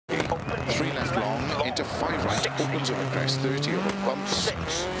into 5 right, opens over crest, 30 over bumps,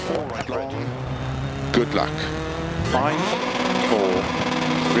 4 right long. Good luck. 5, 4,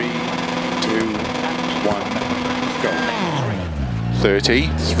 3, 2, 1, go. 30,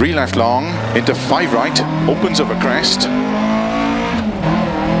 3 left long, into 5 right, opens over crest.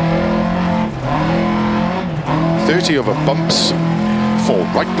 30 over bumps, 4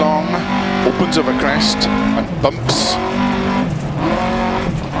 right long, opens over crest, and bumps.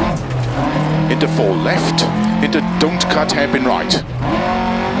 Into 4 left, into don't cut hairpin right.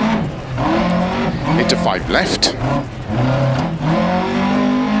 Into 5 left.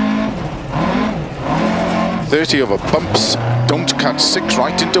 30 over bumps, don't cut 6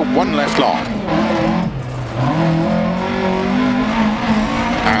 right into 1 left long.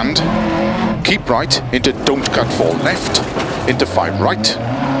 And keep right into don't cut 4 left, into 5 right.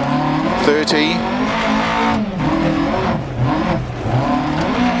 30.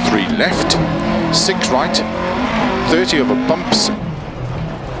 3 left, 6 right, 30 over bumps,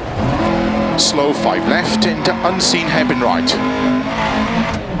 slow 5 left into unseen hairpin right,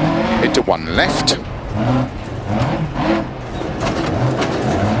 into 1 left,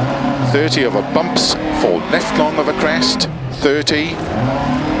 30 over bumps, 4 left long over crest, 30,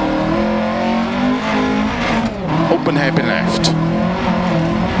 open hairpin left,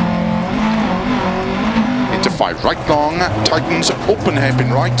 into 5 right long, tightens open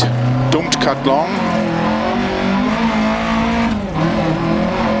hairpin right, don't cut long,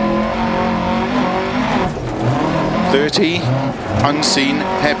 30, unseen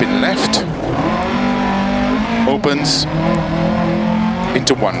hairpin left, opens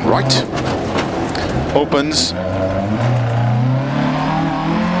into 1 right, opens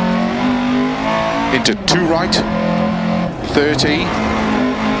into 2 right, 30,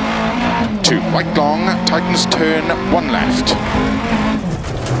 2 right long, tightens turn 1 left,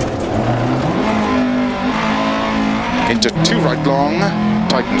 into 2 right long,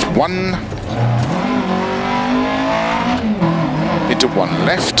 tightens 1, into 1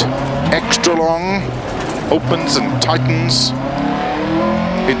 left, extra long, opens and tightens,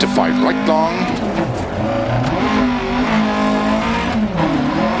 into 5 right long,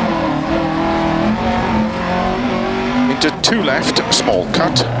 into 2 left, small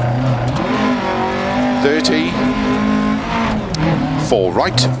cut, 30, 4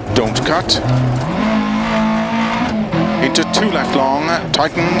 right, don't cut, into 2 left long,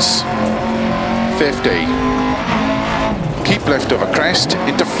 tightens, 50, keep left over crest,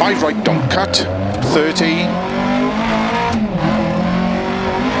 into 5 right, don't cut, 30,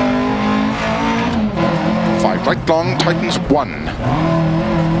 5 right long, tightens 1,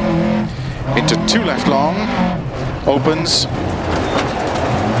 into 2 left long, opens,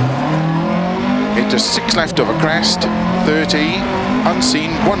 into 6 left over crest, 30, unseen,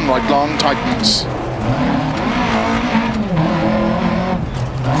 1 right long, tightens,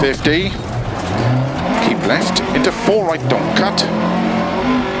 50, keep left, into 4 right, don't cut,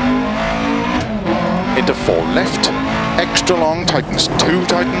 into 4 left, extra long, tightens 2,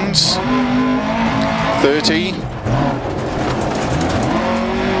 tightens, 30,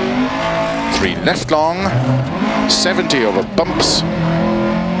 3 left long, 70 over bumps,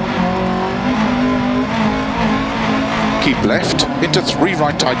 keep left, into 3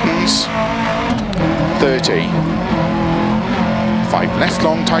 right, tightens, 30, 5 left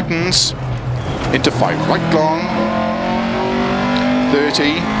long, tightens, into 5 right long,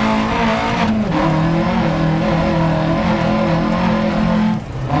 30,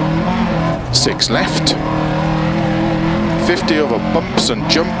 6 left, 50 over bumps and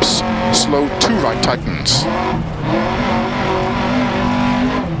jumps, slow 2 right, tightens,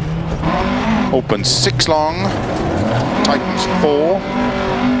 open 6 long, tightens 4,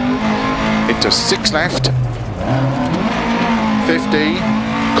 into 6 left, 50,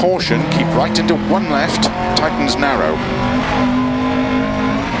 caution, keep right into 1 left, tightens narrow,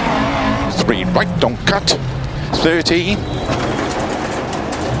 3 right, don't cut, 30,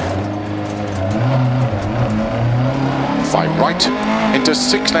 5 right, into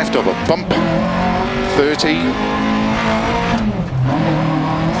 6 left over bump, 30,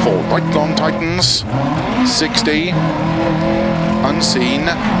 4 right long, tightens, 60, unseen,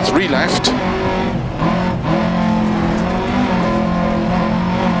 3 left,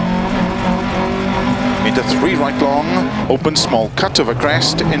 into 3 right long, open small cut over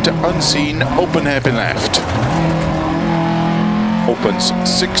crest, into unseen, open hairpin left, opens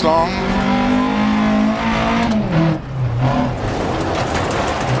 6 long,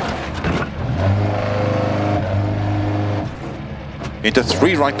 into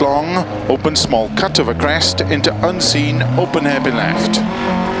 3 right long, open small cut over crest, into unseen, open hairpin left.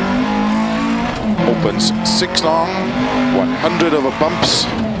 opens 6 long, 100 over bumps,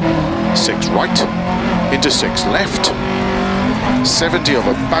 6 right, into 6 left, 70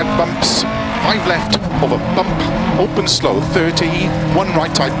 over bad bumps, 5 left over bump, open slow 30, 1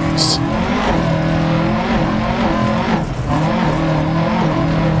 right tightens.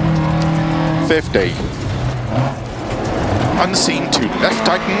 .50. Unseen 2 left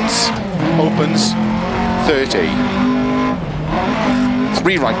tightens, opens 30.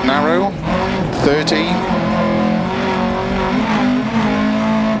 3 right narrow, 30.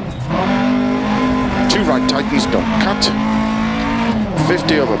 2 right tightens, don't cut.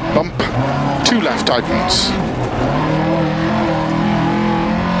 50 over bump, 2 left tightens.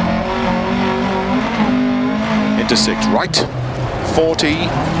 Into 6 right, 40,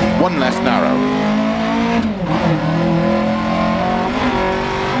 1 left narrow.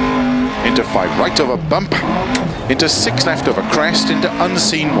 Into 5 right over bump, into 6 left over crest, into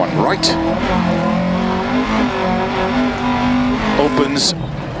unseen 1 right. Opens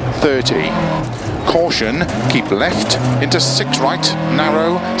 30. Caution, keep left, into 6 right,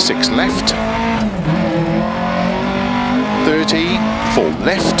 narrow, 6 left. 30, 4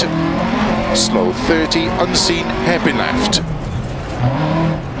 left, slow 30, unseen, hairpin left.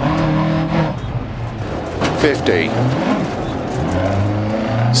 50.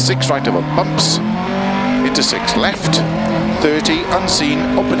 6 right over bumps, into 6 left, 30, unseen,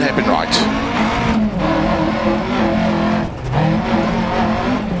 open hairpin right.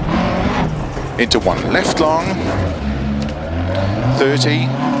 Into 1 left long, 30,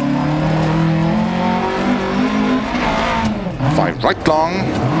 5 right long,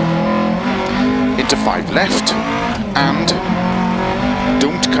 into 5 left, and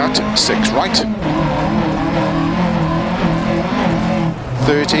don't cut, 6 right,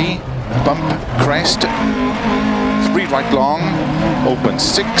 30, bump, crest, 3 right long, open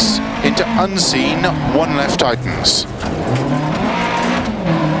 6, into unseen, 1 left tightens.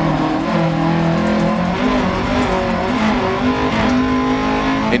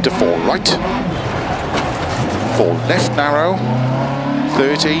 Into 4 right, 4 left narrow,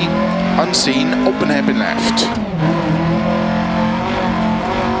 30, unseen, open hairpin left.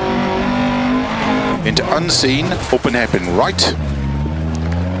 Into unseen, open hairpin right.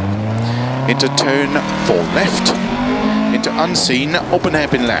 Into turn 4 left, into unseen, open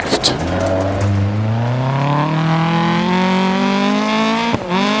hairpin left.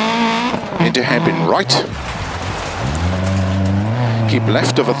 Into hairpin right. Keep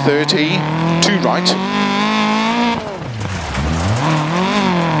left over 30, 2 right.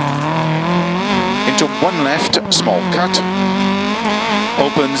 Into 1 left, small cut.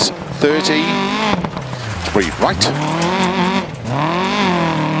 Opens 30, 3 right.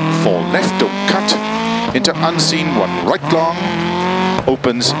 4 left, don't cut. Into unseen, 1 right long.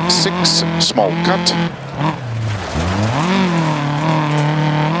 Opens 6, small cut.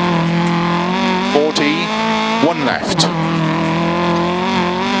 40, 1 left.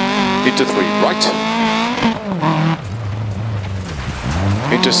 Into 3 right,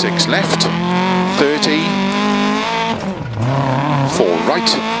 into 6 left, 30, 4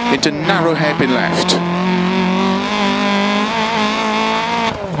 right, into narrow hairpin left.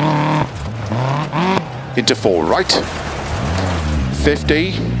 Into 4 right,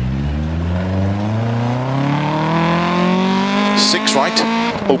 50, 6 right,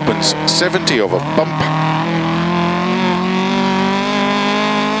 opens 70 over bump.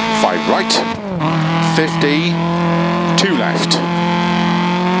 5 right, 50, 2 left.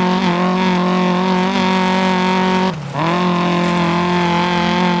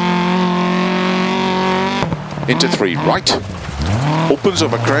 Into 3 right, opens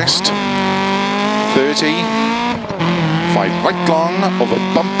over crest, 30, 5 right long, over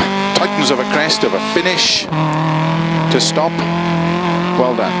bump, tightens over crest, over finish, to stop,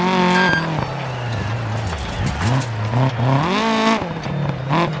 well done.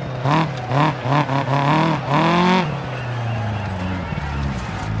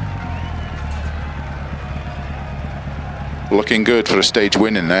 Looking good for a stage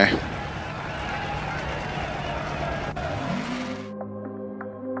win in there.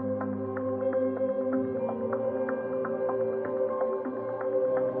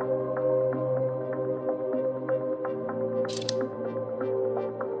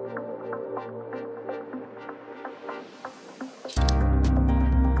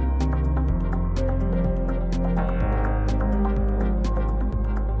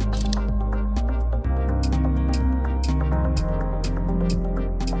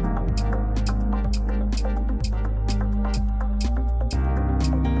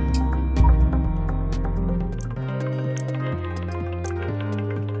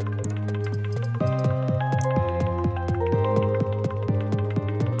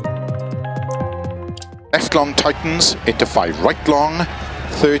 left long tightens into 5 right long,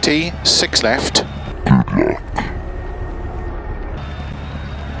 30, 6 left.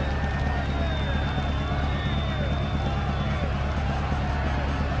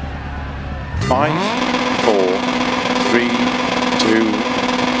 5, 4, 3, 2,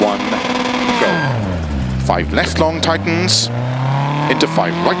 1, go. 5 left long tightens into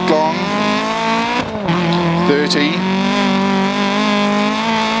 5 right long, 30,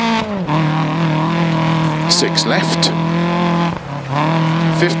 6 left,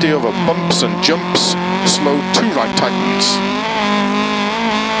 50 over bumps and jumps, slow 2 right tightens,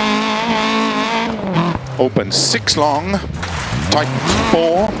 open 6 long, tightens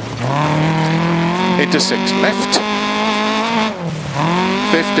 4, into 6 left,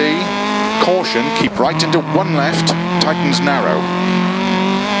 50, caution, keep right into 1 left, tightens narrow,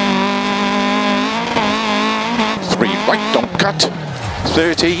 3 right don't cut,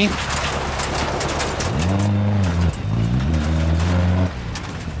 30,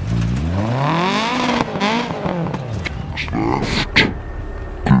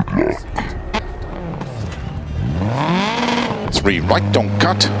 Three right don't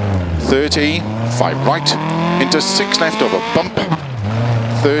cut, 30, 5 right, into 6 left over bump,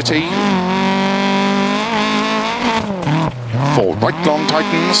 30, 4 right long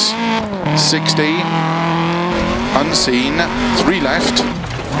tightens, 60, unseen, 3 left,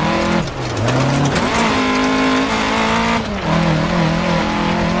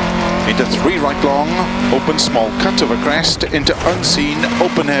 into 3 right long, open small cut over crest, into unseen,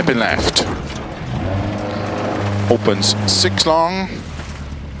 open hairpin left. Opens 6 long,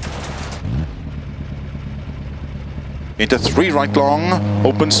 into 3 right long,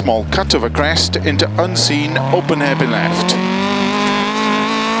 open small cut over crest, into unseen, open hairpin left.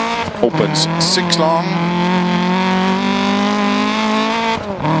 Opens 6 long,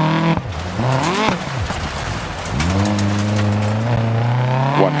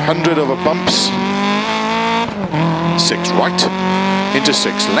 .100 over bumps, 6 right, into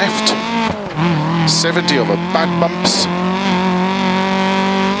 6 left, 70 over bad bumps,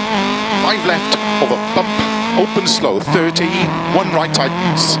 5 left over bump, open slow, 30, 1 right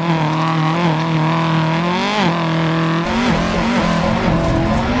tightens,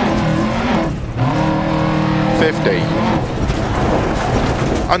 50,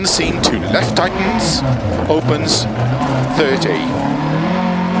 unseen 2 left tightens, opens 30,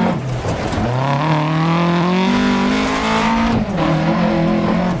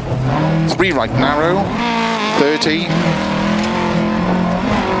 3 right narrow, 30,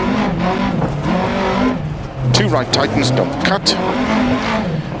 2 right tightens don't cut,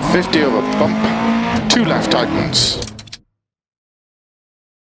 50 over bump, 2 left tightens.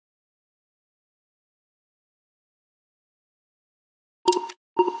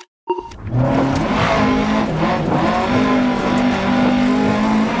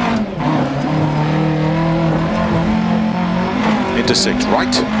 Into 6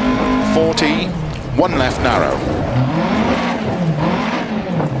 right, 40, 1 left narrow.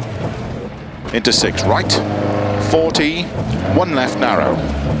 Into 6 right, 40, 1 left narrow.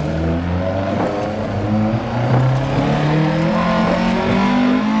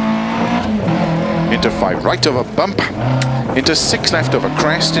 Into 5 right over bump, into 6 left over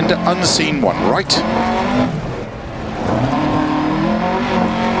crest, into unseen 1 right.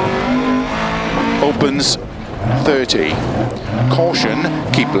 Opens 30. Caution,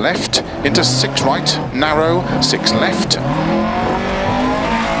 keep left, into 6 right, narrow, 6 left.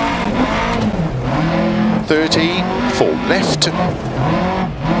 30, 4 left.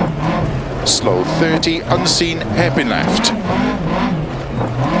 Slow 30, unseen, hairpin left.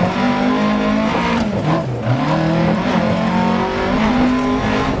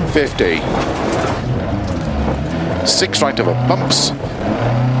 .50. 6 right over bumps.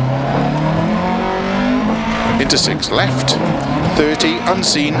 Into 6 left, 30,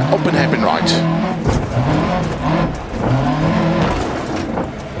 unseen, open hairpin right.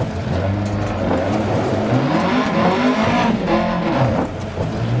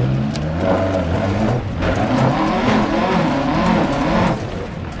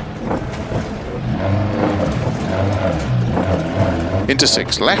 Into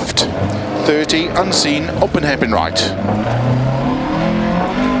 6 left, 30, unseen, open hairpin right.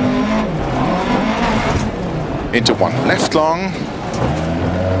 Into 1 left long,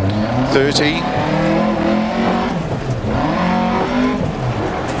 30,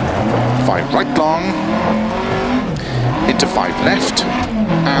 5 right long, into 5 left,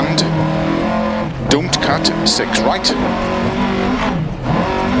 and don't cut, 6 right,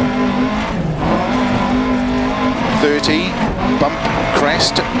 30, bump,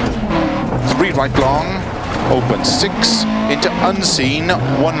 crest, 3 right long, Open 6 into unseen,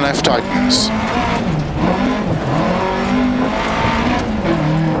 1 left tightens.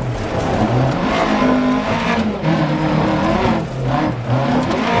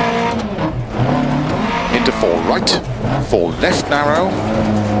 Into 4 right, 4 left narrow,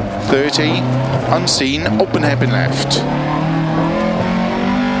 30, unseen, open hairpin left.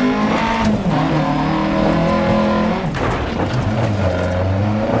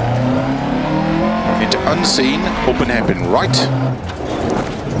 Into unseen, open hairpin right.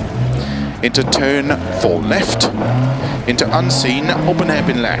 Into turn 4 left. Into unseen, open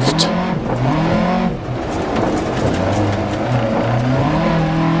hairpin left.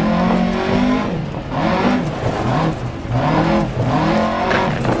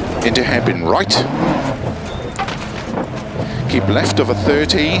 Into hairpin right. Keep left over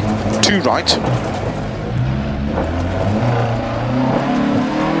 30, 2 right.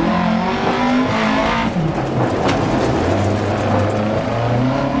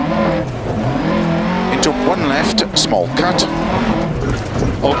 Into 1 left, small cut.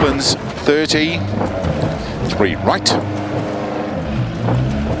 Opens 30, 3 right.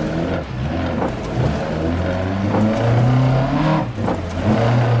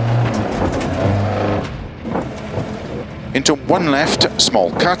 Into 1 left,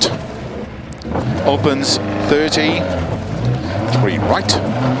 small cut, opens 30, 3 right,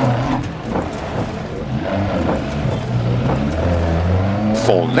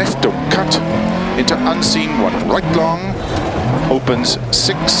 4 left, don't cut, into unseen 1 right long, opens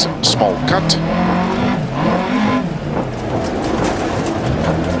 6, small cut,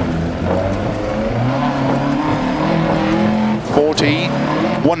 .40,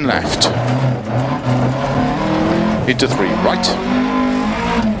 1 left. Into 3 right.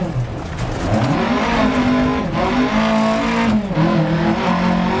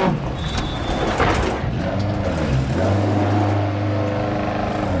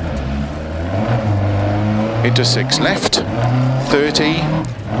 Into 6 left. 30.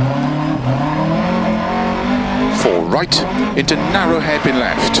 4 right. Into narrow hairpin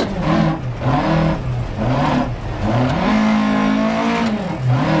left.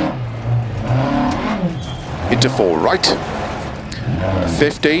 Into 4 right,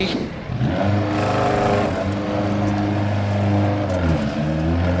 50,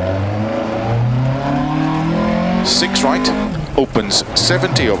 .6 right, opens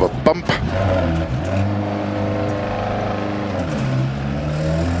 70 over bump,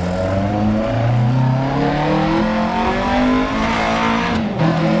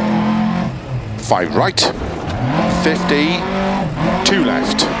 .5 right, 50, 2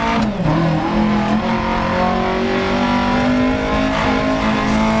 left.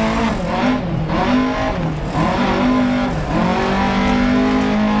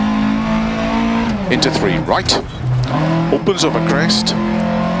 Into 3 right, opens over crest,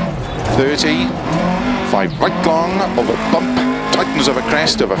 30, 5 right long, over bump, tightens over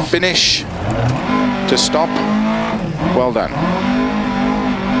crest, over finish, to stop, well done.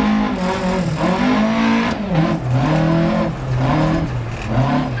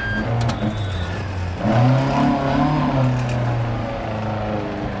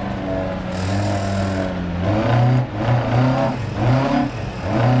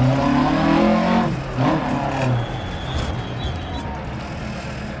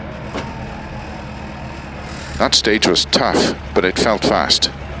 That stage was tough, but it felt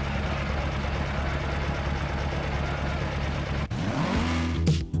fast.